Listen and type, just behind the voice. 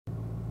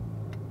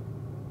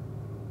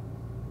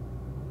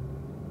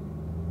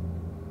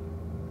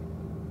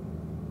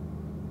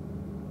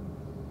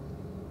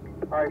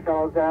All right,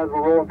 fellas, as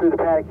we're rolling through the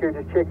paddock here,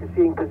 just check your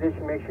seating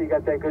position. Make sure you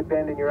got that good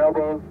bend in your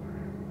elbows.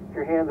 If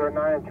your hands are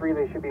 9 and 3,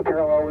 they should be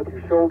parallel with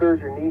your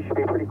shoulders. Your knees should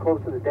be pretty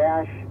close to the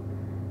dash.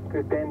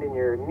 Good bend in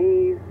your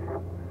knees.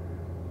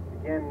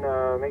 Again,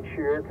 make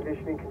sure your air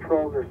conditioning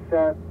controls are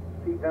set.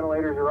 Seat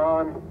ventilators are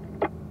on.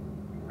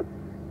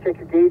 Check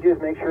your gauges.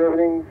 Make sure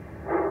everything's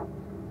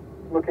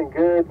looking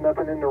good.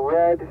 Nothing in the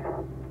red.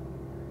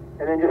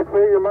 And then just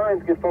clear your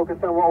minds. Get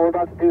focused on what we're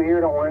about to do here.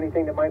 Don't want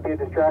anything that might be a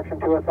distraction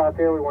to us out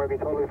there. We want to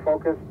be totally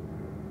focused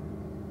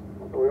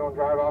so we don't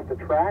drive off the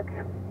track.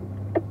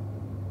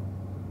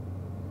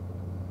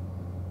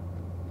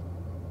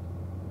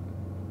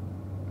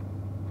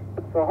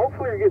 So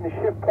hopefully you're getting the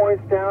shift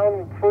points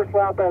down. First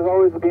lap, as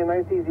always, will be a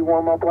nice, easy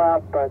warm-up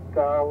lap, but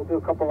we'll do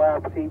a couple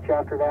laps each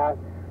after that,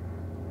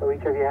 so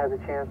each of you has a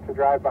chance to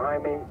drive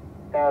behind me,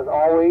 as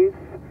always.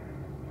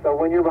 So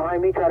when you're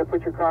behind me, try to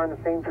put your car on the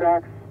same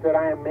tracks that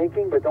I am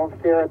making, but don't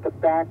stare at the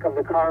back of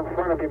the car in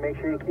front of you. Make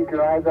sure you keep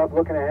your eyes up,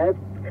 looking ahead.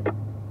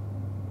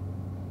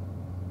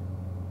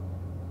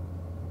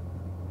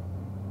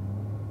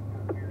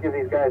 Give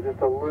these guys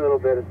just a little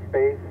bit of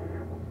space,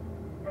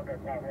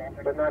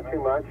 but not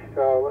too much,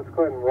 so let's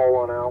go ahead and roll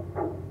on out.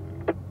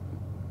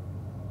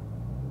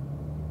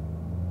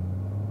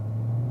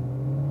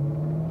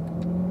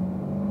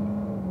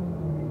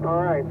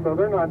 Alright, so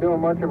they're not doing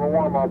much of a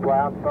warm-up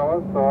lap,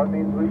 fellas, so that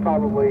means we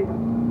probably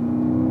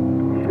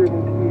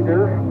shouldn't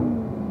either.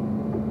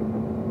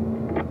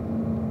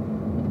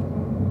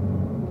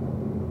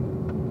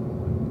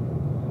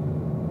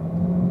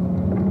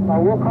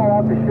 We'll call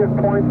out the shift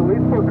points at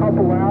least for a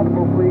couple laps.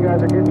 Hopefully you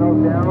guys are getting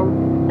those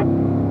down.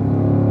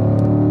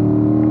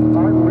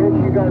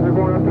 You guys are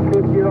going up to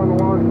 5th gear on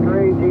the long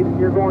straight. Jason,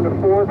 you're going to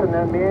 4th and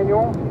then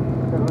manual.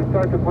 As we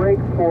start to brake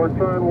for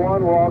turn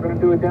 1, we're all going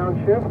to do a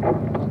downshift.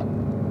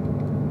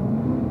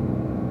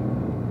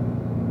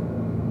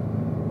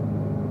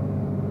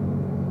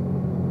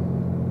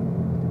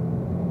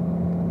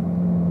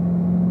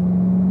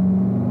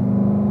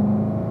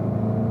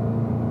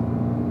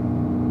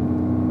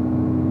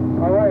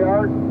 All right,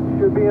 Art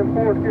should be in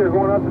 4th gear,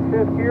 going up to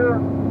 5th gear.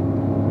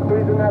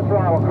 Squeezing that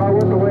throttle. Car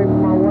whipped away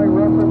from our white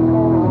reference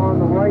cone on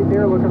the right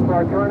there, looking for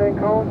our turn-in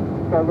cone.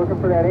 Start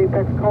looking for that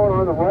apex cone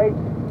on the right.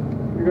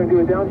 You're going to do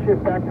a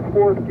downshift back to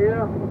 4th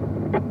gear.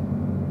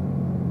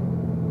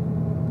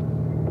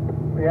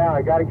 Yeah,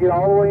 I got to get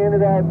all the way into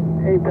that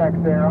apex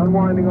there,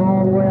 unwinding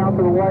all the way out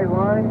to the white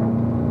line.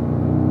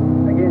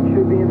 Again,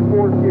 should be in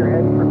 4th gear,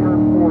 heading for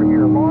turn 4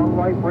 here. Long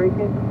light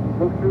braking,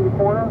 look through the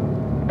corner.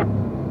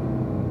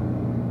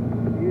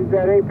 Use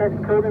that apex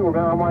curbing. We're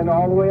going to unwind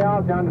all the way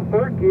out down to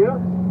 3rd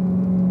gear.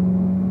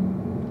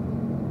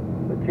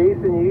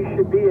 Jason, you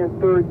should be in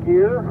 3rd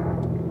gear.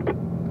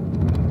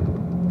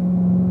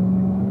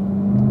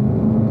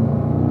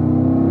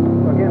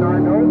 So again, I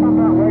notice I'm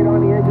not right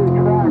on the edge of the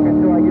track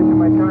until I get to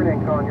my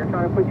turn-in cone. You're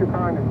trying to put your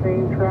car on the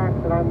same tracks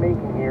that I'm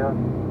making here.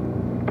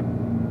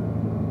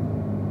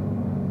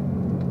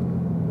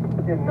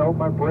 Again, note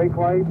my brake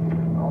lights.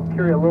 I'll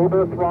carry a little bit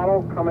of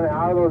throttle coming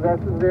out of those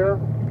S's there.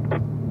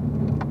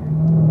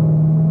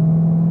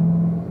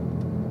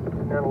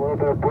 And then a little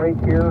bit of brake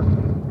here.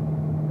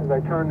 I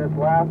turn this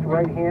last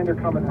right-hander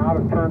coming out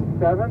of turn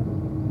 7.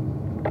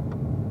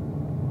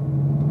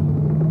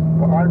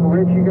 For Art and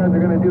Rich, you guys are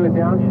going to do a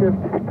downshift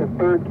to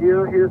 3rd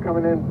gear here,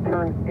 coming in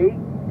turn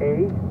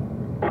 8A.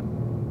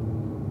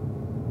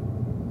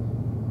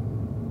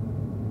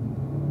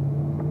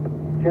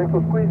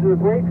 Gentle squeeze of the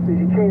brakes as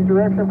you change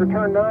direction for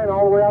turn 9,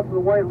 all the way out to the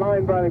white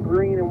line by the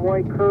green and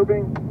white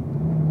curbing.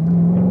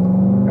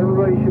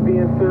 Everybody should be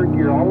in 3rd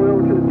gear. All the way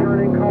over to the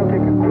turn-in cone.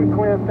 Take a quick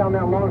glance down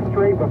that long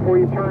straight before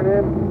you turn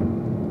in.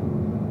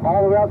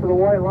 All the way out to the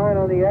white line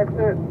on the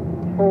exit,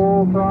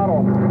 full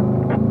throttle.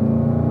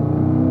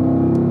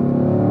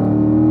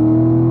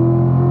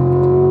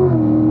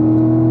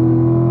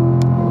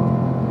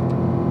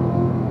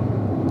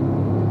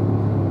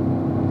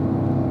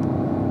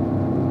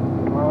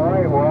 All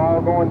right, we're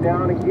all going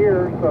down a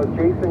gear, so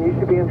Jason, you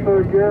should be in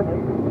 3rd gear.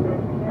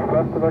 The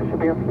rest of us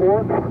should be in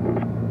 4th.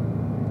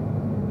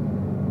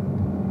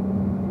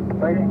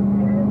 Nice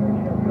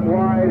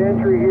wide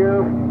entry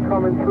here,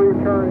 coming through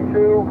turn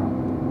 2.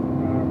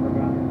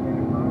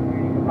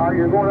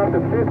 You're going up to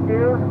 5th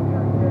gear.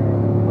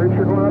 Rich,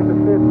 you're going up to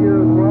 5th gear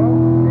as well.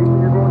 Jason,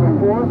 you're going to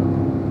 4th.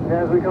 And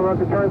as we come up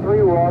to turn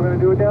 3, we're all going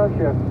to do a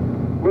downshift.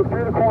 Look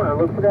through the corner.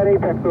 Look for that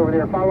apex over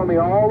there. Follow me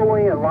all the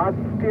way in. Lots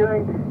of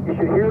steering. You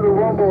should hear the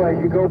rumble as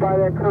you go by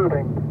that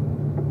curbing.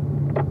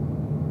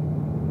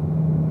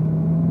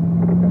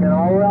 And then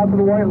all the way out to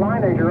the white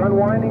line as you're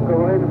unwinding,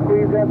 go ahead and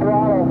squeeze that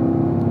throttle.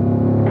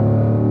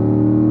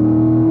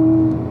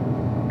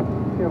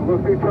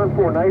 Look through turn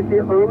 4. Nice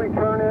early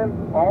turn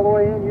in, all the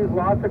way in. Use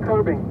lots of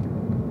curbing.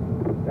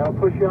 That'll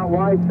push you out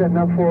wide, setting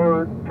up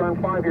for turn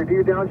 5 here. Do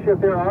your downshift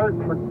there, Art,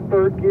 for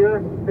 3rd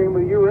gear. Same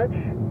with you, Rich.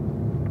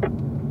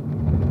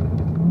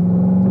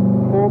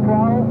 Full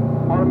throttle.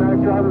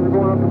 Automatic drivers are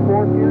going up to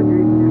 4th gear.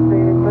 Jason, you're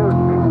staying in 3rd.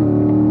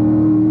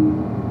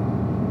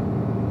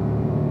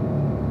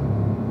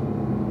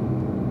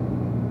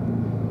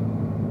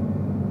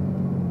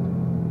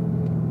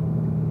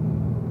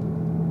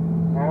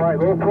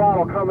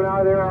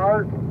 of there,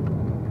 Art.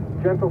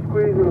 Gentle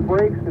squeeze of the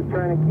brakes, just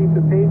trying to keep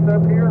the pace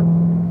up here.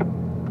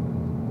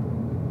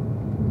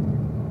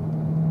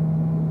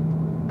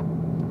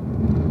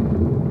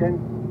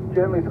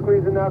 Gently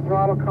squeezing that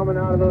throttle coming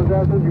out of those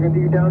S's. You're going to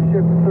do your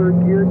downshift to third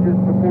gear just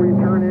before you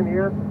turn in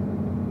here.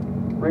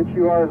 Rich,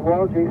 you are as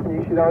well. Jason,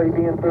 you should already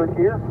be in third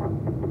gear.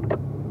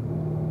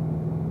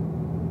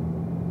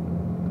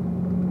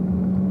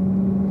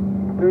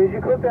 As soon as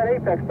you click that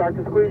apex, start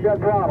to squeeze that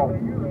throttle.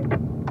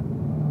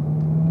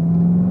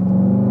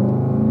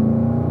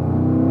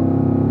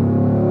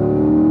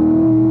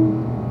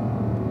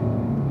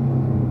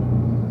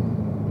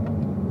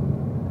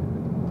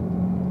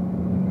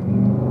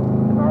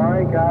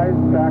 Guys,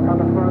 back on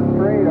the front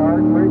straight.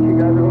 Art and Rich, you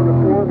guys are going to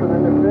fourth and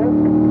then to fifth.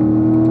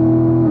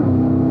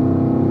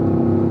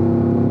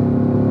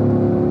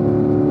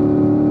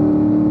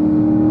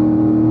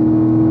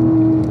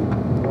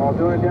 While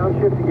doing a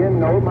downshift again,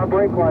 note my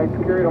brake lights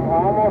carried them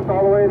almost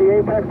all the way to the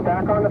apex,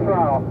 back on the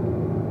throttle.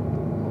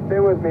 Stay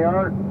with me,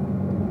 Art.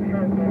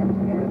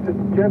 Just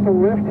a gentle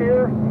lift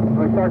here.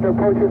 We start to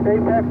approach this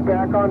apex,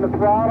 back on the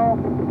throttle,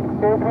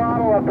 full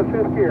throttle up to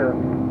fifth gear.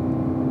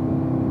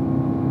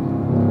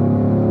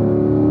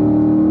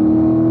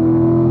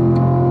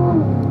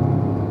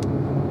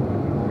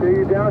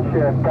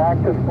 Downshift, back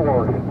to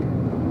fourth.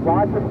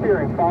 Lots of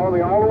steering. Follow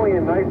me all the way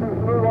in, nice and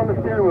smooth on the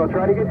steering wheel.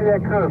 Try to get to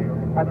that curve.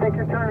 I think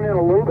you're turning in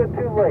a little bit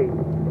too late.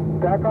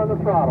 Back on the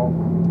throttle.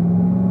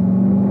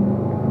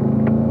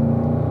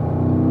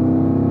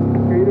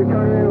 You're either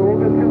turning in a little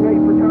bit too late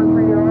for turn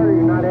 3 or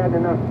you're not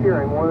adding enough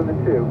steering, one of the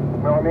two.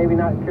 Or maybe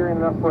not carrying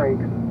enough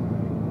brakes.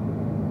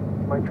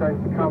 Might try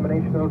the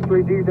combination of those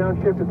three. Do your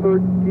downshift to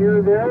third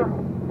gear there.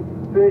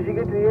 As soon as you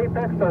get to the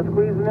apex, start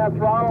squeezing that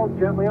throttle,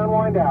 gently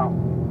unwind out.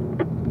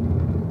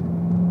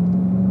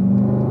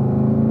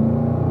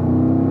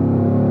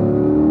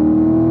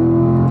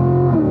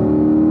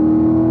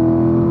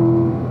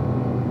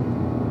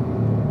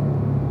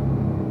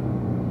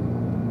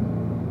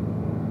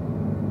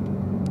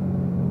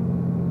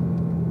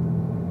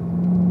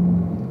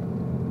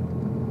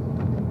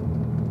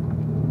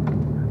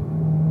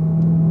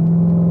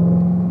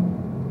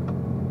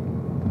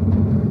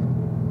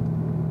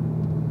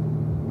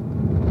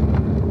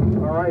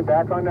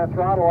 Back on that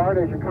throttle, Art,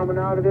 as you're coming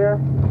out of there.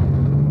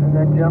 And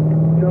then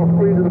gentle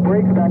squeeze of the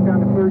brakes back down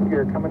to third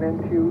gear, coming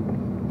into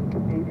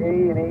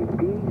 8A and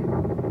 8B.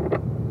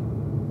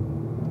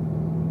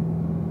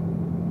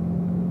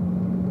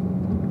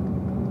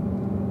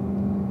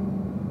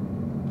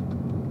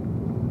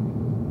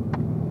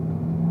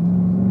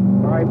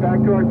 Alright, back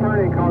to our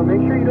turning cone.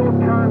 Make sure you don't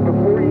turn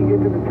before you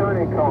get to the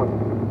turning cone.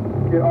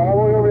 Get all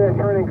the way over that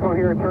turning cone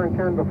here at turn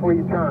 10 before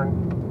you turn.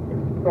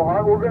 So,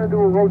 Art, we're going to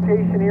do a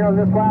rotation here on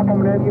this lap.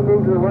 I'm going to have you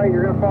move to the right.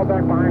 You're going to fall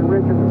back behind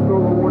Rich at the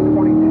silver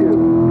 122.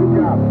 Good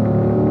job.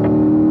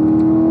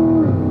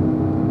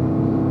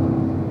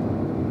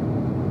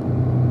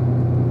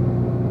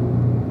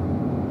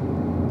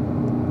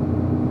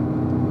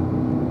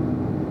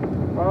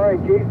 All right,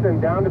 Jason,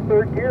 down to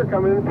third gear,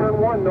 coming into turn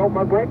 1. Note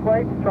my brake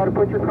lights. Try to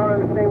put your car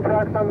on the same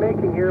tracks I'm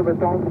making here, but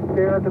don't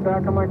stare at the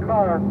back of my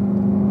car.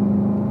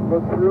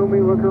 Look through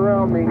me, look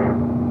around me.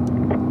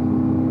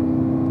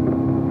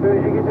 As soon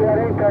as you get to that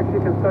apex,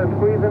 you can start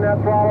squeezing that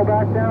throttle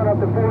back down up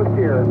to fourth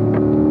gear.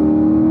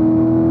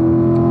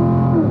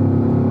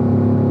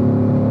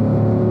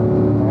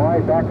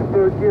 Alright, back to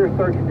third gear.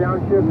 Start your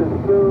downshift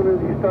as soon as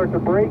you start to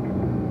brake.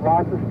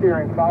 Lots of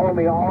steering. Follow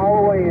me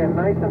all the way in,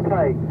 nice and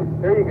tight.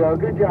 There you go,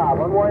 good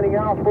job. Unwinding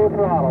out, full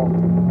throttle.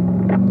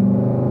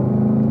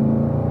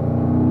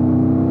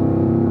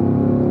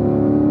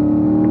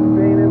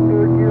 Staying in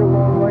third gear,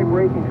 long light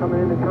braking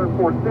coming into turn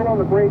 4. Still on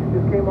the brakes,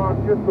 just came off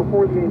just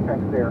before the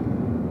apex there.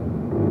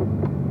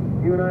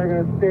 You and I are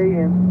going to stay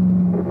in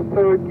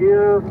third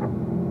gear.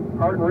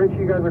 Art and Rich,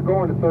 you guys are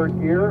going to third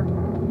gear.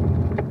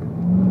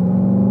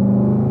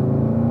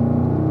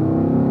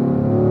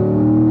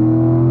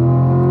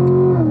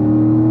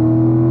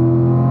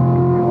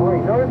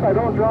 Alright, notice I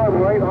don't drive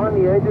right on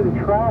the edge of the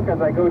track as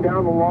I go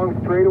down the long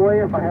straightaway.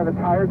 If I have a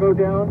tire go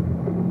down,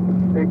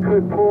 it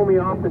could pull me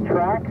off the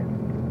track.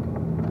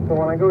 So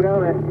when I go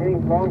down any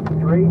long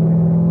straight,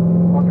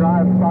 I'll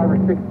drive 5 or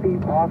 6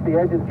 feet off the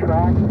edge of the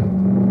track.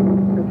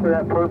 Just for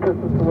that purpose,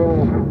 it's a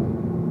little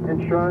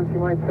insurance, you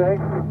might say.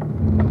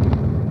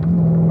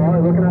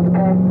 Alright, looking at the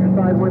passenger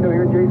side window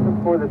here, Jason,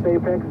 for this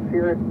apex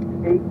here at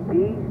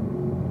 8B.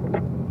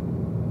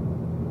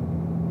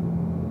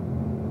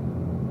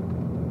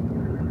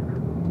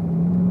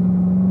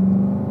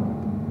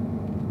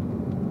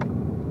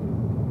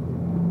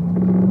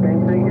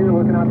 Same thing here,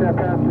 looking out that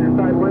passenger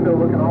side window,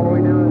 looking all the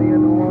way down to the end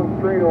of the long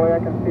straightaway. I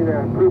can see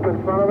the group in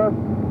front of us.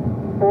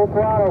 Full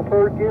throttle,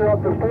 third gear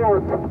up to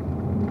fourth.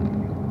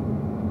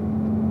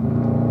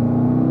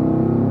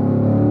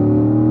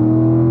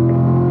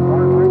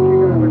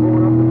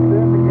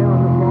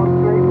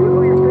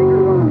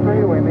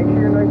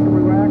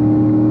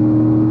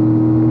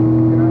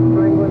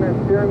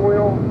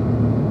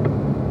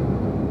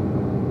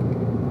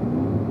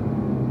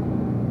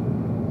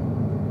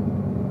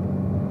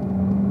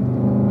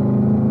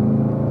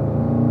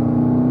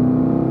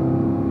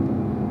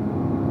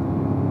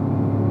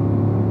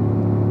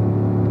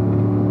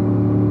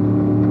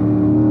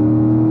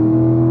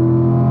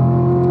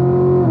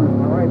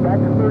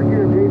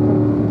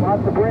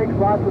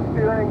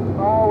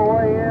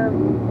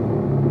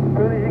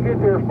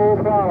 full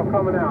throttle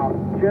coming out.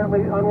 Gently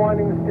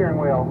unwinding the steering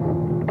wheel.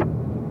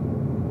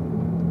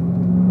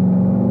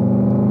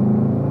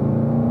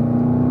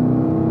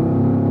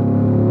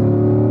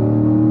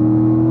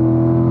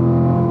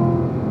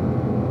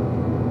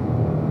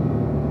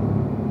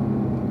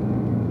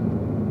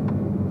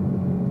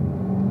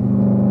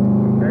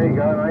 There you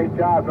go, nice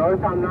job.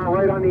 Notice I'm not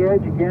right on the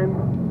edge again.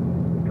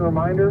 Just a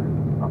reminder,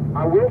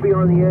 I will be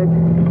on the edge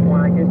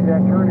when I get to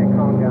that turning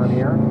cone down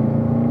here.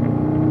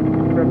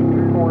 Stretch the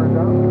 3 corners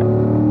up.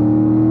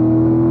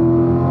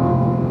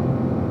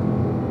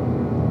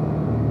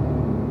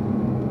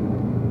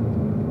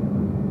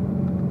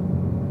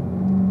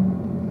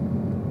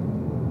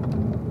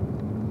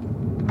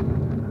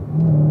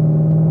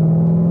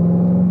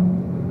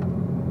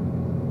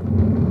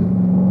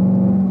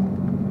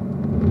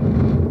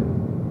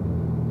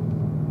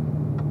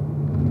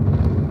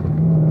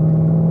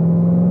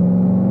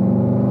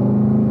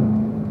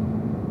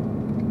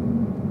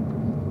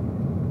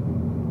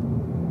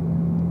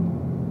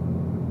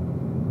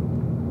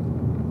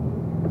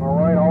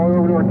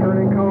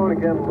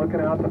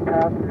 Looking out the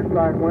passenger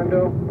side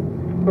window.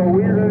 So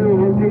we are going to do a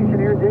rotation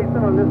here, Jason,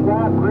 on this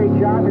lap. Great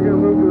job. You're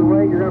going to move to the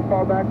right. You're going to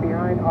fall back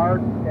behind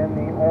Art and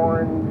the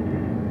orange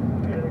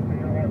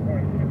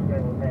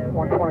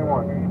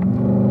 121.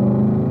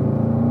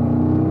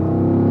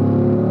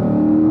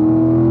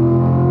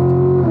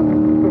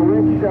 So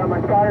Rich, my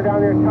spotter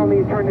down there telling me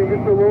you turned in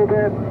just a little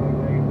bit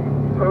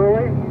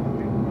early.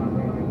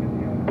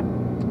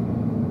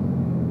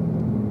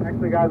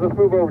 Actually, guys, let's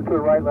move over to the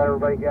right. Let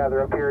everybody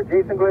gather up here.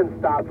 Jason, go ahead and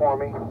stop for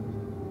me.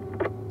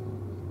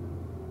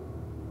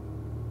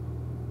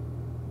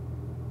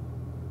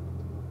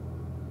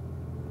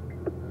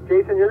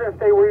 Jason, you're going to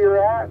stay where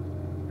you're at.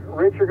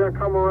 Rich, you're going to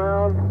come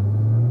around.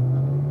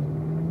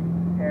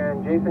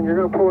 And Jason, you're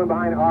going to pull in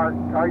behind Art.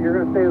 Art, you're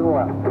going to stay to the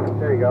left.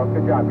 There you go.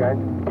 Good job, guys.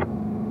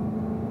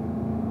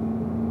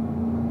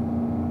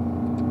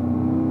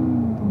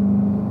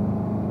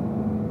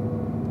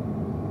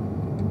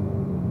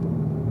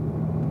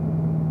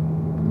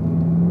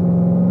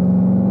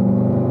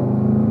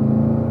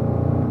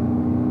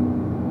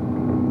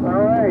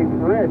 All right,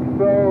 Rich,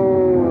 so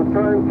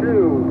turn 2.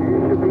 You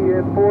should be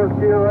in 4th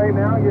gear right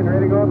now, getting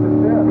ready to go up to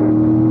 5th.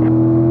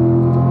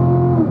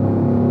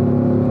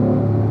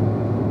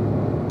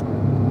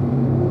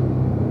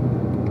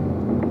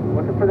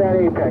 Looking for that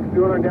apex,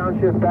 doing our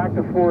downshift back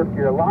to 4th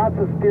gear. Lots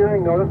of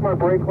steering, notice my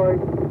brake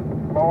lights,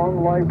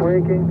 long light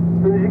braking.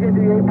 As soon as you get to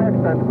the apex,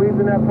 start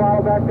squeezing that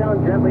throttle back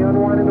down, gently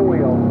unwinding the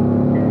wheel.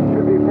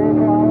 Should be full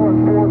throttle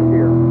in 4th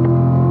gear.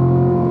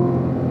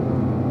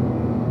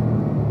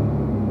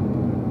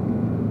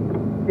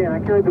 Again, I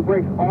carried the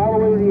brakes all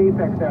the way to the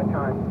apex that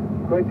time.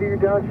 Go ahead and do your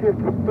downshift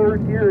to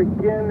 3rd gear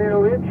again there,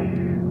 Rich.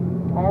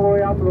 All the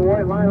way out to the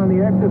white line on the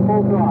exit,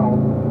 full throttle.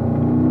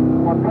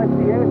 I'll touch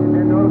the edge and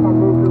then notice I'll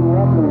move to the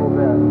left a little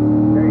bit.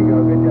 There you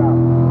go, good job.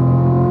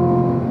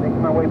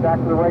 Making my way back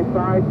to the right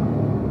side.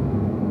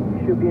 You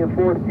should be in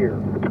 4th gear.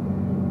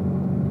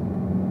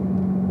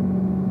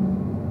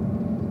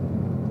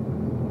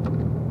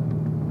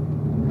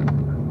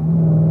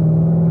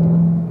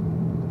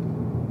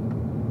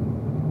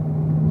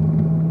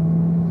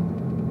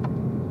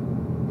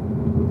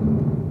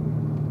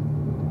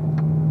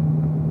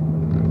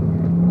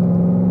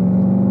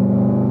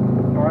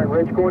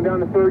 Going down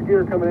to 3rd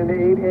gear, coming into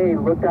 8A,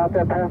 look out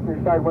that passenger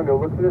side window,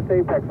 look for this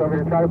apex over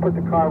here, try to put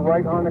the car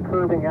right on the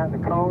curbing at the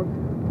cone,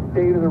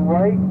 stay to the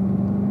right,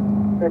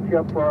 set you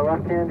up for our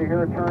left-hander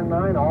here at turn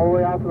 9, all the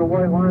way out to the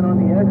white line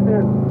on the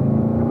exit,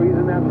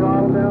 squeezing that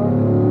throttle down,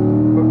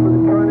 look for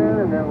the turn in,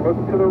 and then look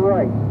to the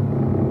right.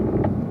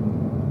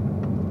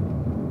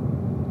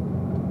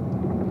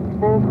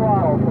 Full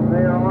throttle from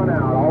there on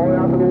out, all the way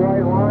out to the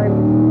white line,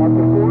 up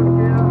to 4th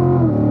gear,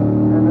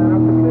 and then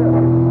up to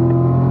 5th.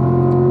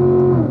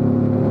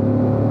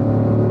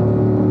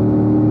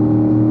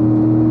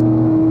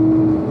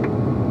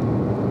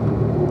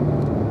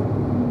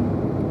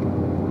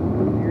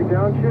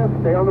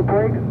 Downshift, stay on the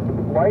brakes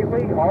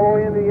lightly, all the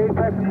way into the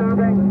apex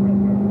curbing,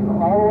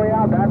 all the way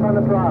out, back on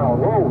the throttle.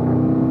 Whoa!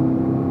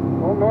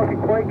 Don't know if you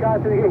quite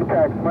got to the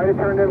apex. Might have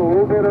turned in a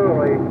little bit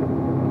early.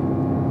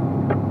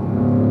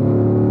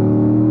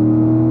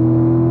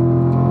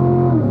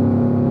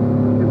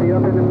 Should be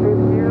up into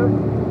 5th gear.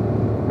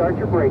 Start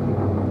your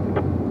braking.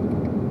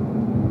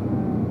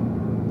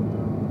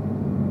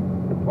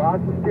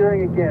 Lots of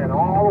steering again,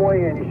 all the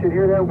way in. You should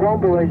hear that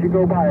rumble as you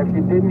go by. If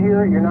you didn't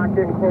hear it, you're not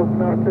getting close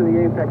enough to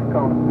the apex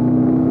cone.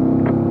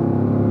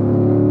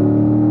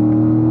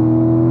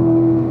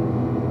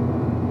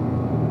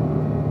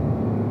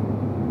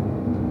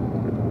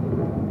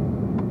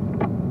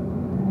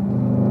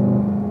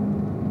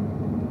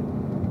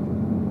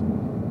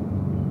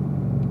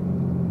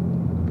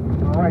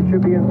 All right,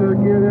 should be in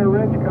 3rd gear there,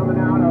 Rich. Coming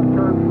out of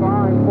turn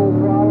 5, full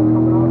throttle,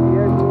 coming off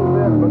the edge a little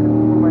bit. Looking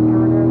for my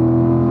turn in.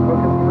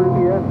 Looking through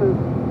the S's,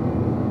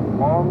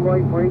 long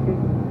light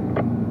braking.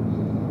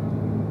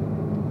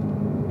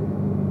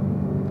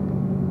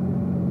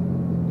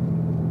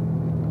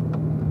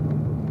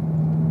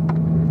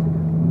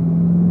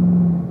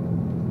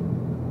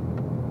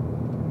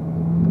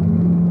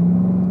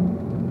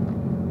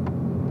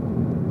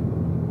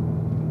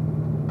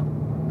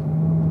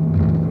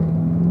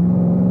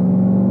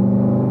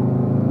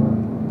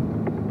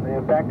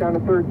 down to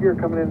third gear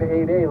coming into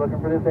 8A, looking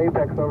for this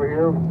apex over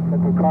here. Looks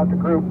like we caught the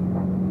group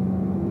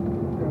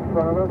in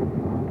front of us.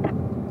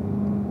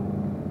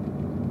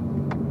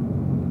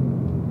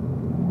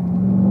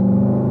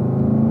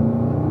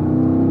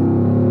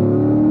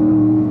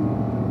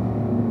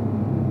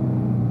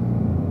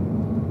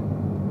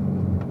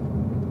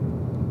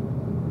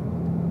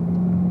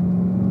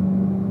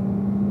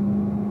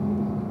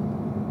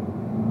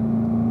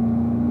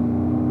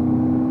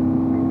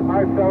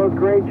 Alright fellas,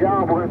 great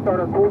job. We're going to start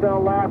our cool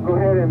down lap. Go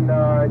ahead and,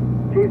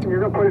 Jason, you're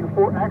going to put it in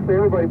fourth. Actually,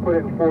 everybody put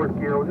it in fourth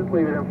gear. We'll just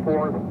leave it in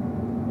fourth.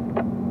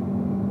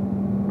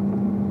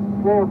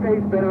 Slower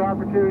pace, better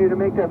opportunity to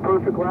make that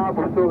perfect lap.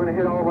 We're still going to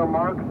hit all of our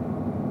marks.